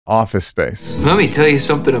Office Space. Let me tell you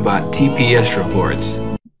something about TPS reports.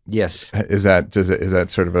 Yes. Is that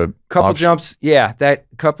sort of a couple jumps? Yeah, that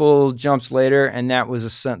couple jumps later, and that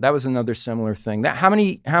was another similar thing. How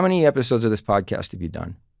many episodes of this podcast have you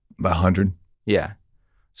done? About 100. Yeah.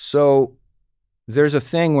 So there's a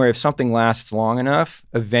thing where if something lasts long enough,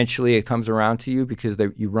 eventually it comes around to you because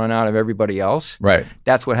you run out of everybody else. Right.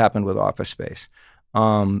 That's what happened with Office Space.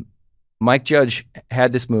 Mike Judge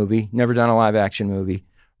had this movie, never done a live action movie,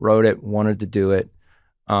 wrote it, wanted to do it.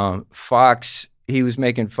 Fox, he was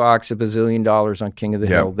making Fox $1 bazillion on King of the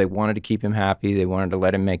Hill. They wanted to keep him happy. They wanted to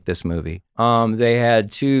let him make this movie. They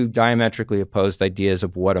had two diametrically opposed ideas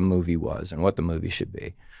of what a movie was and what the movie should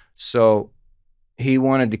be. So he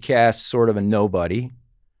wanted to cast sort of a nobody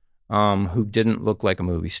who didn't look like a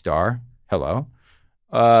movie star. Hello.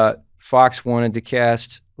 Fox wanted to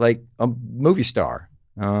cast like a movie star.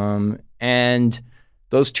 And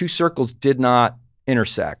those two circles did not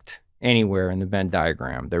intersect anywhere in the Venn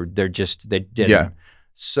diagram. They didn't. Yeah.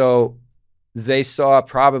 So they saw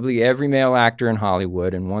probably every male actor in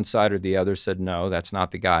Hollywood, and one side or the other said, no, that's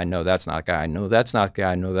not the guy. No, that's not the guy. No, that's not the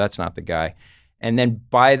guy. No, that's not the guy. And then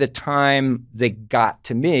by the time they got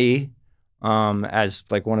to me, as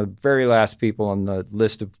like one of the very last people on the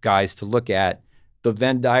list of guys to look at, the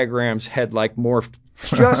Venn diagrams had like morphed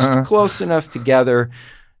just close enough together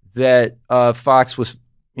that Fox was,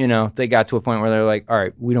 they got to a point where they're like, all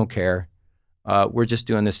right, we don't care. We're just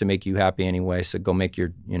doing this to make you happy anyway. So go make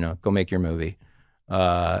your movie.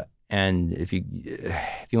 And if you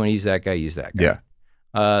want to use that guy, use that guy. Yeah.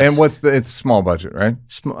 And it's small budget, right?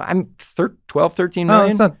 I'm 12, 13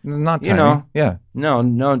 million. Oh, it's not tiny. Yeah. No,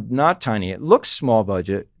 not tiny. It looks small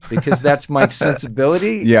budget because that's Mike's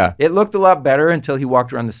sensibility. Yeah. It looked a lot better until he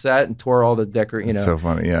walked around the set and tore all the It's so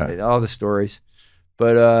funny, yeah. All the stories.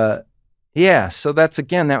 But so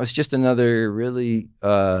that was just another really,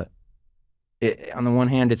 on the one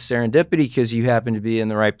hand, it's serendipity because you happen to be in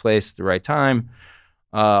the right place at the right time.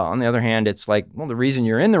 On the other hand, it's like, well, the reason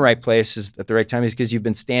you're in the right place is at the right time is because you've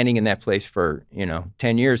been standing in that place for,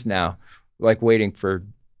 10 years now, like waiting for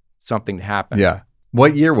something to happen. Yeah.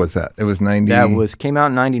 What year was that? It was 90? Came out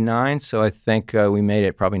in 99, so I think we made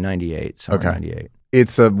it probably 98. Okay. 98.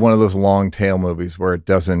 It's one of those long tail movies where it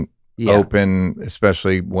doesn't open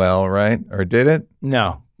especially well, right? Or did it?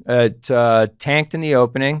 No. It tanked in the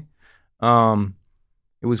opening.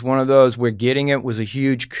 It was one of those where getting it was a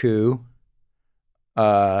huge coup.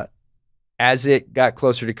 As it got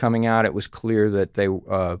closer to coming out, it was clear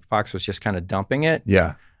that Fox was just kind of dumping it.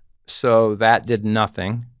 Yeah. So that did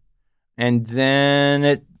nothing. And then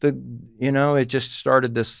it just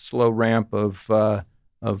started this slow ramp of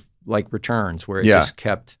like returns where it just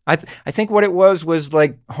kept. I think what it was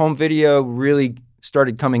like home video really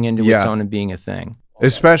started coming into its own and being a thing.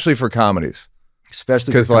 Especially for comedies.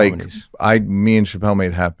 Especially because me and Chappelle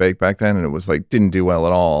made Half Baked back then, and it was like didn't do well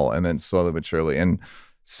at all, and then slowly but surely. And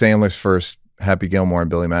Sandler's first Happy Gilmore and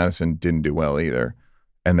Billy Madison didn't do well either,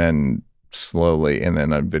 and then slowly, and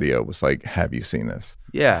then on video was like, "Have you seen this?"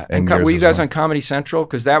 Yeah, and were you guys on Comedy Central?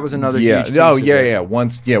 Because that was another huge piece we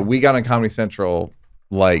got on Comedy Central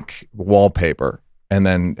like wallpaper, and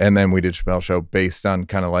then we did Chappelle Show based on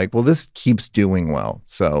kind of like, well, this keeps doing well,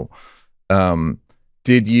 so.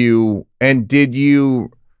 Did you did you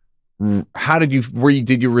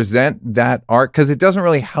resent that art? Because it doesn't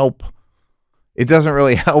really help. It doesn't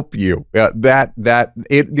really help you.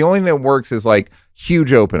 The only thing that works is like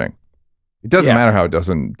huge opening. It doesn't matter how it does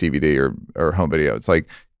on DVD or home video. It's like,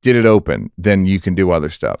 did it open? Then you can do other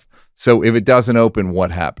stuff. So if it doesn't open, what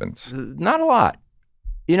happens? Not a lot.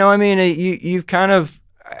 You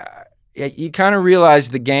kind of realize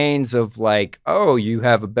the gains of like, oh, you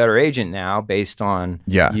have a better agent now based on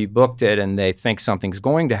you booked it and they think something's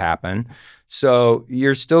going to happen. So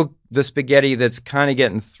you're still the spaghetti that's kind of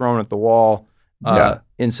getting thrown at the wall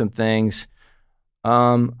in some things.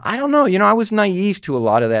 I don't know. I was naive to a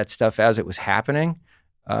lot of that stuff as it was happening.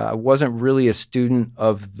 I wasn't really a student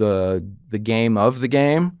of the game of the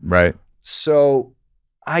game. Right. So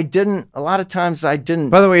a lot of times I didn't.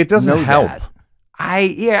 By the way, it doesn't help.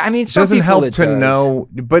 It doesn't help to know,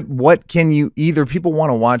 but what can you, either people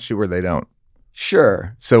want to watch it or they don't.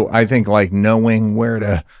 Sure. So I think like knowing where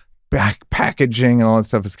to packaging and all that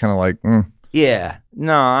stuff is kind of like, Yeah.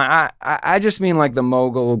 No, I just mean like the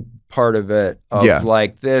mogul part of it of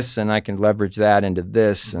like this, and I can leverage that into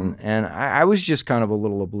this. And I was just kind of a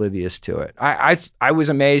little oblivious to it. I was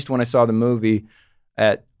amazed when I saw the movie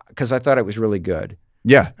because I thought it was really good.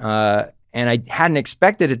 Yeah. And I hadn't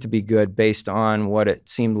expected it to be good based on what it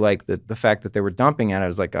seemed like the fact that they were dumping at it. I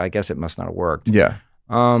was like, I guess it must not have worked. Yeah.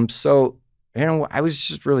 So, I was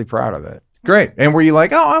just really proud of it. Great. And were you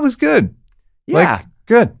like, oh, I was good? Yeah. Like,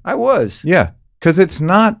 good. I was. Yeah. Because it's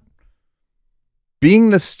not,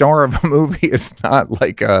 being the star of a movie is not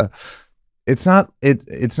like it's not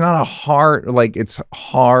a hard, like, it's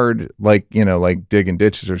hard, like, you know, like digging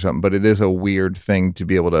ditches or something, but it is a weird thing to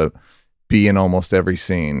be able to be in almost every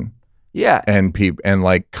scene. Yeah. And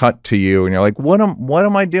like cut to you and you're like, what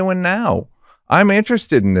am I doing now? I'm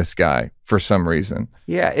interested in this guy for some reason.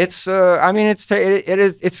 Yeah, it's I mean, it's a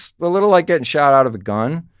little like getting shot out of a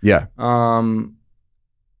gun. Yeah.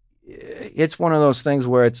 It's one of those things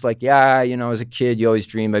where it's like, yeah, you know, as a kid, you always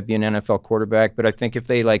dream about being an NFL quarterback. But I think if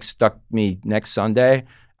they like stuck me next Sunday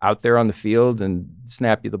out there on the field and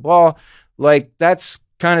snap you the ball, like that's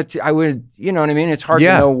kind of, I would, you know what I mean? It's hard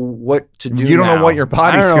to know what to do. You don't know what your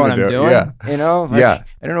body's going to do. Yeah. You know? Like, yeah.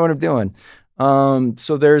 I don't know what I'm doing.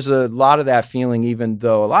 So there's a lot of that feeling, even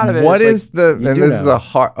though a lot of it is the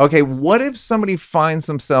hard, okay, what if somebody finds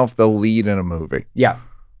himself the lead in a movie? Yeah.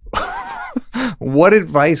 What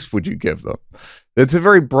advice would you give them? It's a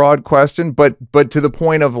very broad question, but to the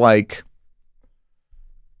point of like,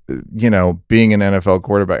 you know, being an NFL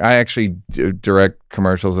quarterback. I actually direct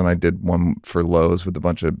commercials, and I did one for Lowe's with a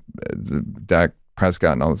bunch of Dak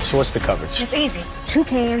Prescott and all this. So what's the coverage? It's easy.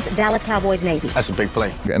 Toucans, Dallas Cowboys, Navy. That's a big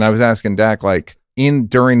play. And I was asking Dak, like,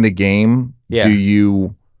 during the game,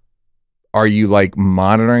 are you like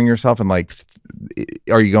monitoring yourself and like,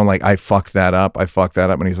 are you going like, I fucked that up?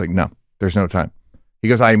 And he's like, no, there's no time. He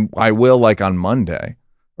goes, I will, like, on Monday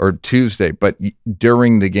or Tuesday, but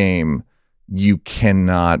during the game, you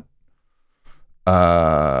cannot,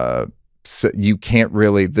 you can't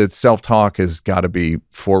really, the self-talk has got to be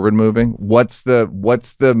forward moving. What's the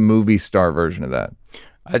movie star version of that?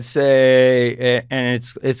 I'd say, and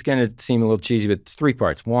it's going to seem a little cheesy, but it's 3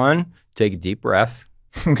 parts. 1, take a deep breath.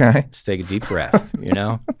 Okay. Just take a deep breath, you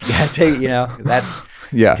know? Yeah, that's,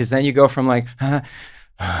 yeah. Because then you go from like,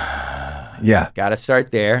 yeah. Got to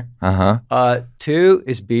start there. 2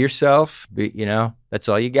 is be yourself. You know, that's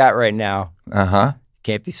all you got right now.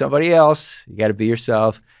 Can't be somebody else. You got to be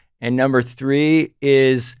yourself. And number 3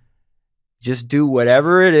 is just do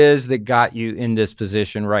whatever it is that got you in this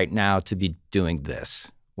position right now to be doing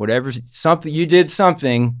this. Whatever, something you did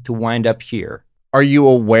something to wind up here. Are you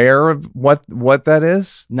aware of what that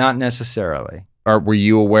is? Not necessarily. Or were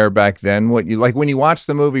you aware back then? What you like when you watched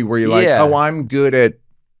the movie? Were you like, oh, I'm good at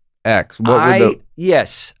X?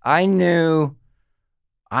 Yes, I knew.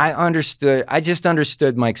 I understood. I just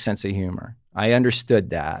understood Mike's sense of humor. I understood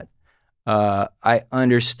that. I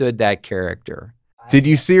understood that character. Did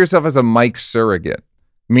you see yourself as a Mike surrogate?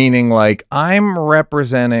 Meaning like, I'm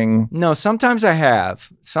representing... No, sometimes I have.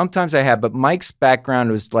 But Mike's background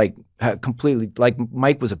was like completely... Like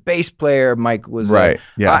Mike was a bass player. Mike was... Right,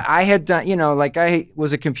 yeah. I had done, you know, like I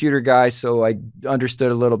was a computer guy, so I understood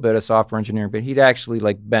a little bit of software engineering, but he'd actually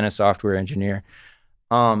like been a software engineer.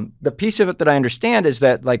 The piece of it that I understand is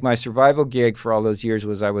that like my survival gig for all those years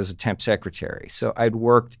was I was a temp secretary. So I'd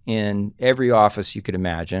worked in every office you could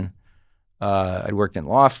imagine. I'd worked in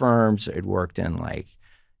law firms. I'd worked in like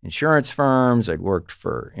insurance firms. I'd worked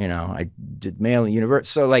for, you know, I did mail at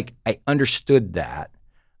university. So like I understood that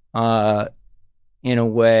in a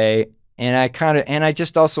way. And I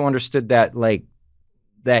just also understood that like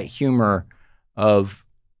that humor of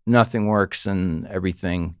nothing works and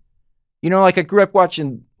everything. You know, like I grew up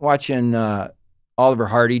watching Oliver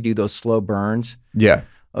Hardy do those slow burns. Yeah.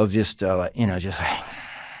 Of just, you know, just like,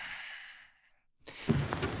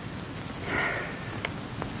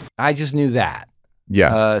 I just knew that.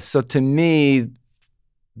 Yeah. So to me,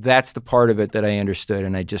 that's the part of it that I understood,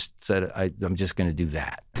 and I just said, I'm just going to do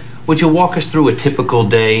that. Would you walk us through a typical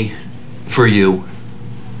day for you?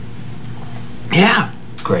 Yeah.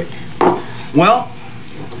 Great. Well,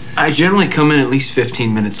 I generally come in at least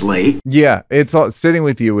 15 minutes late. Yeah, it's all sitting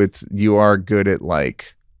with you. You are good at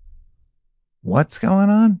like, what's going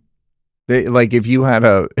on? Like if you had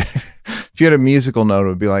a musical note, it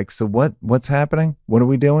would be like, so what's happening? What are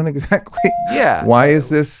we doing exactly? Yeah. Why is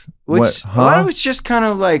this? A lot of it's just kind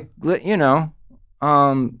of like, you know,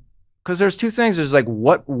 because there's 2 things. There's like,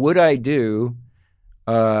 what would I do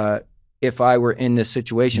if I were in this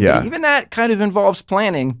situation? Yeah. But even that kind of involves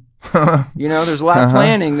planning. You know, there's a lot of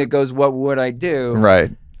planning that goes, what would I do?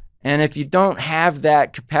 Right. And if you don't have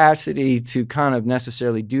that capacity to kind of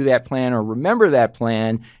necessarily do that plan or remember that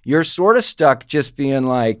plan, you're sort of stuck just being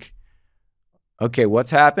like, okay,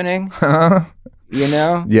 what's happening? You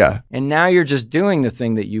know? Yeah. And now you're just doing the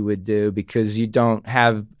thing that you would do because you don't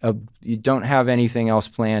have anything else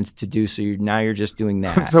planned to do. So now you're just doing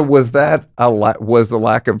that. So was that was the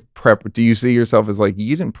lack of prep? Do you see yourself as like,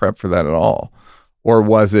 you didn't prep for that at all? Or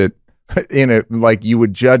was it, in it, like you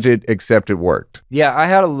would judge it, except it worked. Yeah, I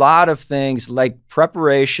had a lot of things like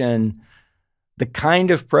preparation, the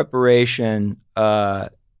kind of preparation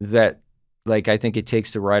that like I think it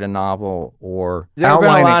takes to write a novel or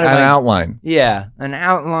Outlining an outline. Yeah, an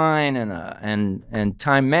outline and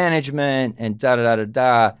time management and da da da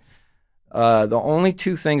da da. The only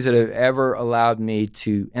two things that have ever allowed me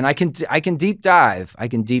to, and I can deep dive,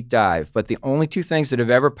 but the only two things that have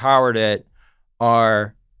ever powered it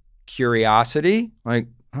are curiosity, like,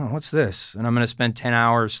 oh, what's this? And I'm going to spend 10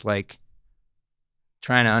 hours like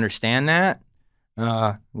trying to understand that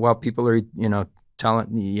while people are,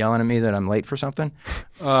 yelling at me that I'm late for something,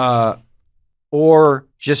 or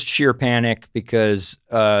just sheer panic because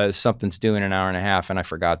something's due in an hour and a half and I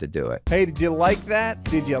forgot to do it. Hey, did you like that?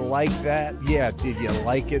 Did you like that? Yeah, did you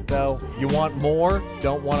like it though? You want more?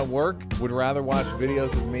 Don't want to work? Would rather watch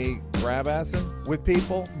videos of me grab-assing with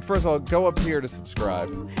people? First of all, go up here to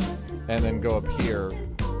subscribe and then go up here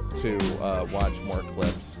to watch more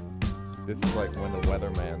clips. This is like when the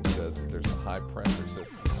weatherman says that there's a high pressure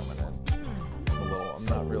system coming in. I'm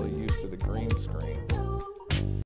not really used to the green screen.